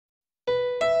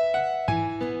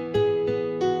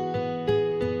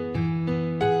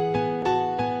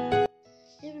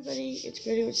it's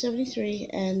Grady with 73,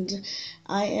 and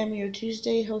I am your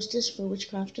Tuesday hostess for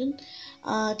Witchcraftin'.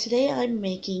 Today I'm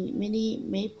making mini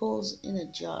maypoles in a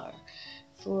jar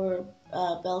for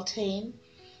Beltane.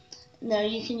 Now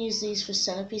you can use these for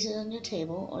centerpieces on your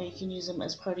table, or you can use them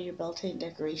as part of your Beltane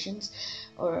decorations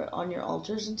or on your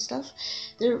altars and stuff.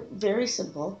 They're very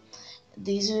simple.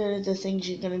 These are the things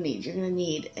you're going to need. You're going to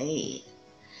need a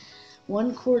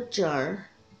 1-quart jar.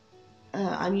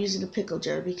 I'm using a pickle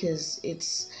jar because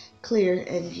it's clear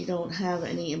and you don't have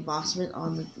any embossment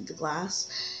on the glass.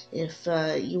 If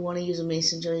you want to use a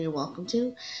mason jar, you're welcome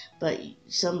to, but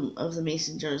some of the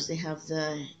mason jars, they have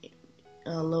the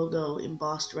logo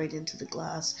embossed right into the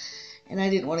glass, and I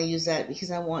didn't want to use that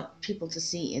because I want people to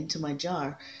see into my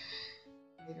jar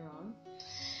later on.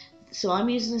 So I'm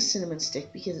using a cinnamon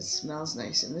stick because it smells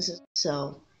nice, and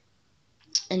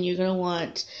and you're going to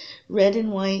want red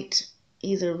and white,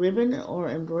 either ribbon or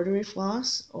embroidery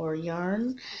floss or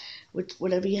yarn,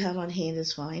 whatever you have on hand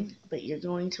is fine, but you're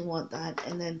going to want that.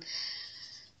 And then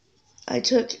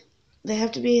they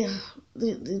have to be,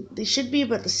 they should be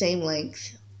about the same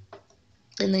length,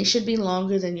 and they should be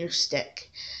longer than your stick,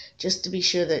 just to be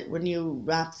sure that when you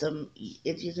wrap them,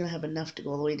 if you're going to have enough to go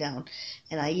all the way down.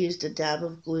 And I used a dab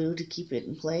of glue to keep it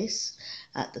in place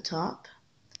at the top.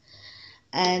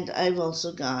 And I've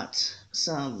also got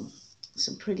some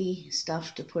pretty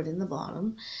stuff to put in the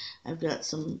bottom. I've got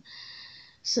some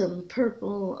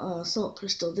purple salt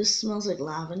crystal. This smells like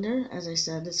lavender. As I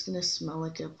said, it's going to smell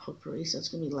like a potpourri, so it's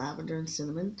going to be lavender and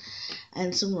cinnamon,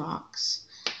 and some rocks.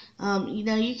 You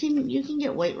can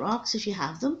get white rocks if you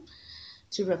have them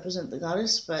to represent the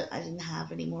goddess, but I didn't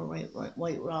have any more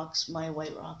white rocks. My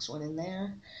white rocks went in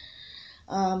there.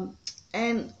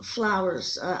 And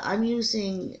flowers. I'm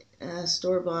using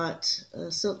store-bought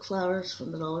silk flowers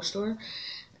from the dollar store.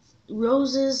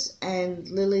 Roses and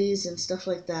lilies and stuff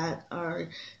like that are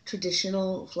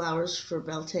traditional flowers for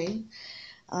Beltane.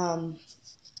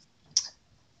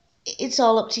 It's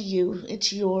all up to you.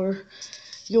 It's your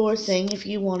thing if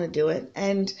you want to do it.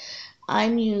 And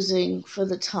I'm using, for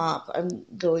the top, I'm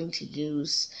going to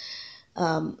use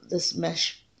this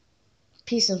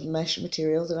piece of mesh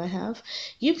material that I have.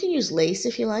 You can use lace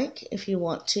if you like, if you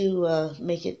want to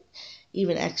make it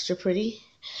even extra pretty.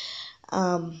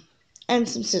 And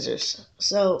some scissors.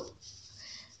 So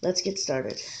let's get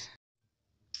started.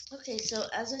 Okay, so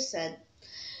as I said,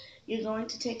 you're going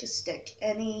to take a stick,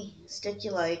 any stick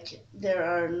you like. There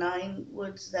are 9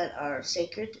 woods that are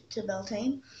sacred to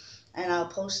Beltane, and I'll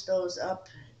post those up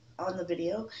on the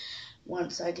video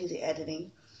once I do the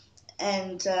editing.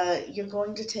 And you're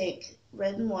going to take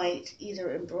red and white,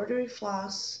 either embroidery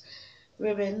floss,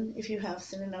 ribbon, if you have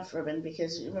thin enough ribbon,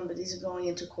 because remember, these are going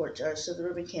into quart jars, so the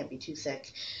ribbon can't be too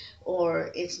thick,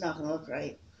 or it's not going to look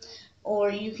right. Or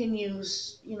you can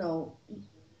use,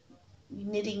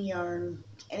 knitting yarn,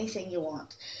 anything you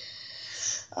want.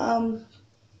 And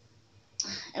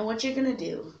what you're gonna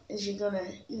do is you're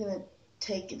gonna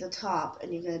take the top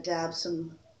and you're gonna dab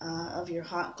some of your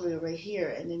hot glue right here,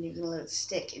 and then you're gonna let it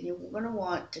stick. And you're gonna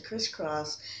want to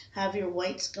crisscross, have your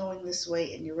whites going this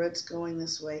way and your reds going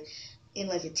this way, in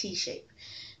like a T shape.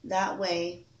 That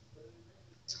way,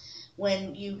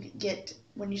 when you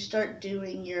start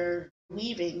doing your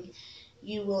weaving,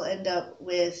 you will end up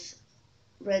with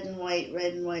red and white,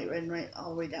 red and white, red and white,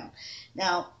 all the way down.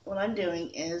 Now, what I'm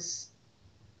doing is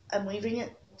I'm weaving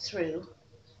it through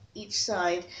each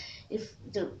side. If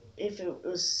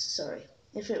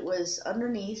it was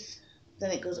underneath,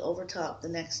 then it goes over top the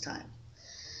next time.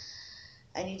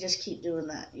 And you just keep doing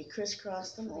that. You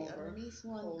crisscross them over. The underneath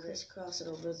one, crisscross it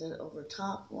over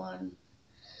top one.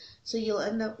 So you'll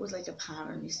end up with like a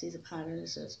pattern. You see the pattern? It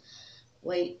says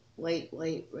white, white,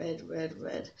 white, red, red,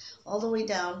 red, all the way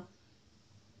down.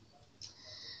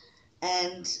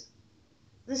 And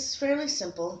this is fairly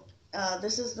simple.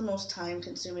 This is the most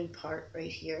time-consuming part right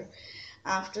here.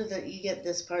 After you get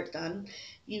this part done,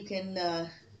 you can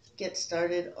get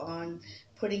started on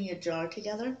putting your jar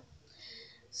together.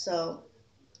 So,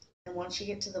 and once you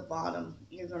get to the bottom,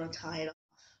 you're going to tie it off.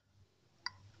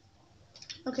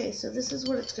 Okay, so this is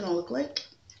what it's going to look like.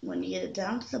 When you get it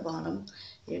down to the bottom,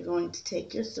 you're going to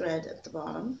take your thread at the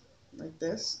bottom, like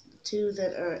this, the 2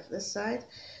 that are at this side,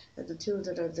 and the 2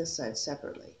 that are this side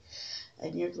separately.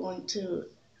 And you're going to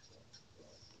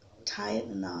tie it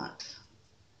in a knot.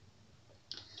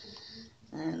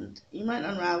 And you might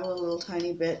unravel a little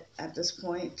tiny bit at this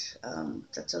point.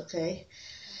 That's okay.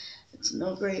 It's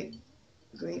no great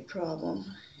problem.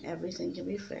 Everything can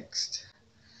be fixed.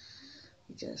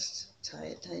 You just tie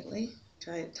it tightly.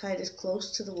 Tie it as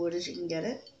close to the wood as you can get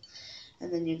it.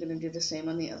 And then you're going to do the same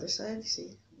on the other side.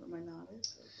 See where my knot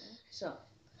is? Okay. So,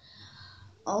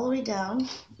 all the way down,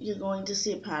 you're going to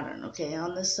see a pattern, okay?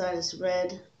 On this side, it's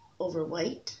red over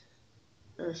white,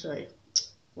 or sorry,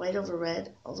 white over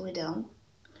red, all the way down.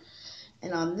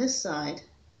 And on this side,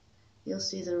 you'll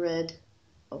see the red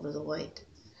over the white,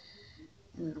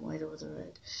 and then white over the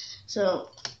red. So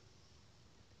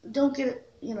don't get,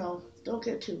 don't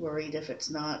get too worried if it's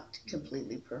not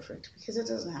completely perfect, because it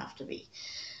doesn't have to be.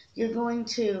 You're going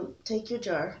to take your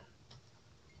jar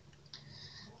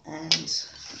and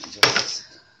just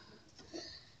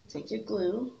take your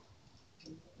glue.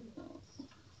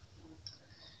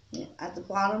 At the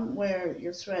bottom where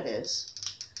your thread is,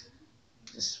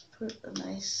 just put a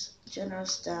nice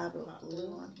generous dab of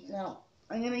glue on here. Now,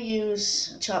 I'm going to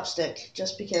use a chopstick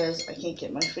just because I can't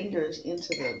get my fingers into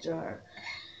the jar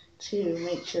to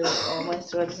make sure that all my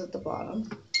thread is at the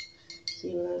bottom.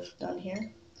 See what I've done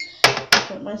here?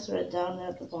 Put my thread down there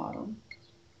at the bottom.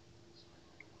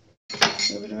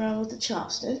 Move it around with the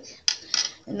chopstick.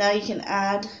 And now you can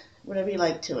add whatever you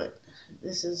like to it.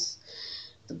 This is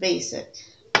the basic.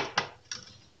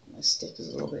 My stick is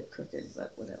a little bit crooked,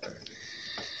 but whatever.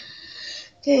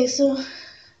 Okay, so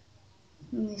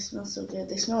they smell so good.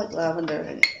 They smell like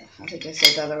lavender. I think I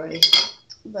said that already.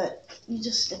 But you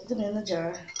just stick them in the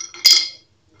jar.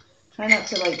 Try not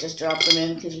to like just drop them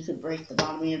in because you could break the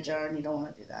bottom of your jar and you don't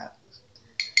want to do that.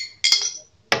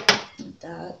 Like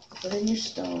that. Put in your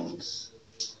stones.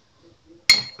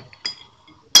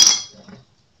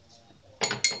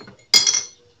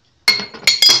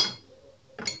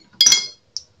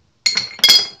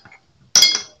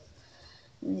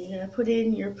 And you're going to put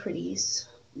in your pretties,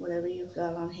 whatever you've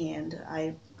got on hand.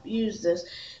 I used this.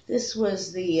 This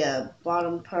was the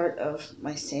bottom part of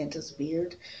my Santa's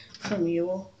beard from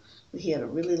Yule. He had a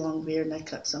really long beard and I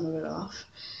cut some of it off.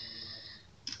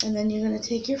 And then you're going to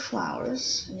take your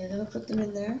flowers and you're going to put them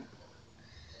in there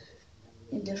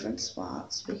in different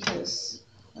spots because,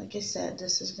 like I said,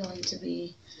 this is going to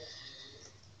be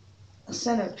a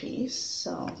centerpiece.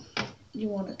 So you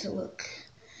want it to look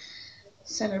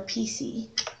centerpiecey.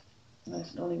 I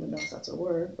don't even know if that's a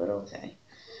word, but okay.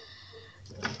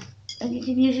 And you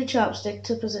can use your chopstick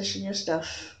to position your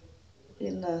stuff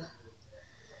in the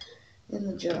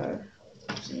jar.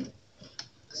 See,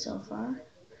 so far,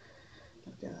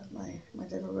 I've got my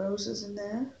little roses in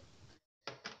there.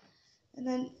 And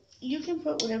then you can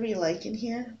put whatever you like in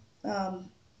here.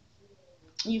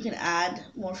 You can add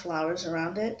more flowers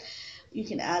around it. You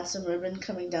can add some ribbon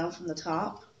coming down from the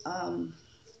top.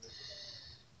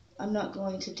 I'm not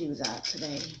going to do that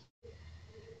today.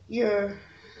 You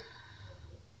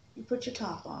put your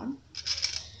top on,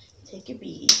 take your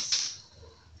beads,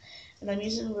 and I'm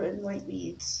using red and white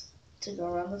beads to go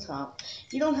around the top.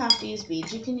 You don't have to use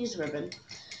beads, you can use ribbon.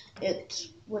 It's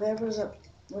whatever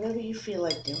you feel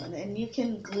like doing. And you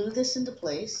can glue this into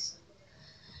place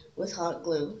with hot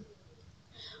glue,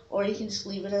 or you can just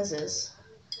leave it as is.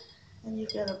 And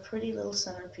you've got a pretty little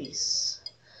centerpiece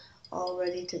all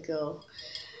ready to go.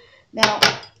 Now,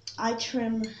 I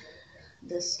trim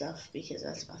this stuff because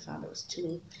I found it was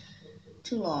too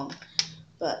long.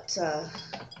 But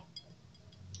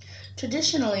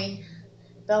traditionally,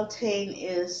 Beltane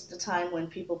is the time when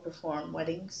people perform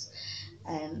weddings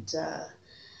and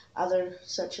other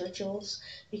such rituals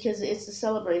because it's the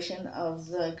celebration of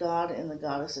the god and the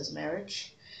goddess's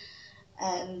marriage.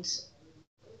 And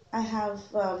I have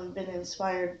been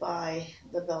inspired by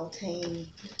the Beltane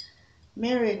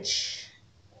marriage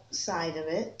side of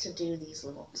it to do these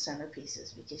little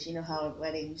centerpieces because you know how at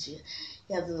weddings you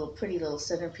have the pretty little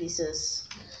centerpieces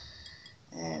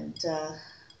and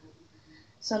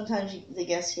sometimes the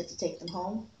guests get to take them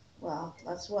home. Well,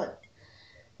 that's what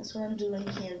I'm doing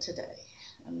here today.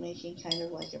 I'm making kind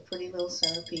of like a pretty little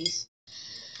centerpiece.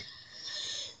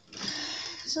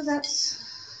 So that's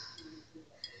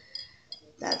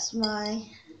my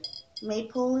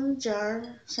maypole in a jar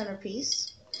centerpiece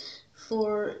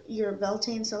for your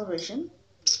Beltane celebration.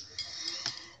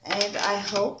 And I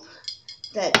hope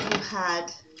that you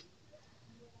had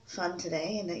fun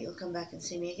today and that you'll come back and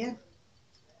see me again.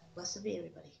 Blessed be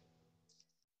everybody.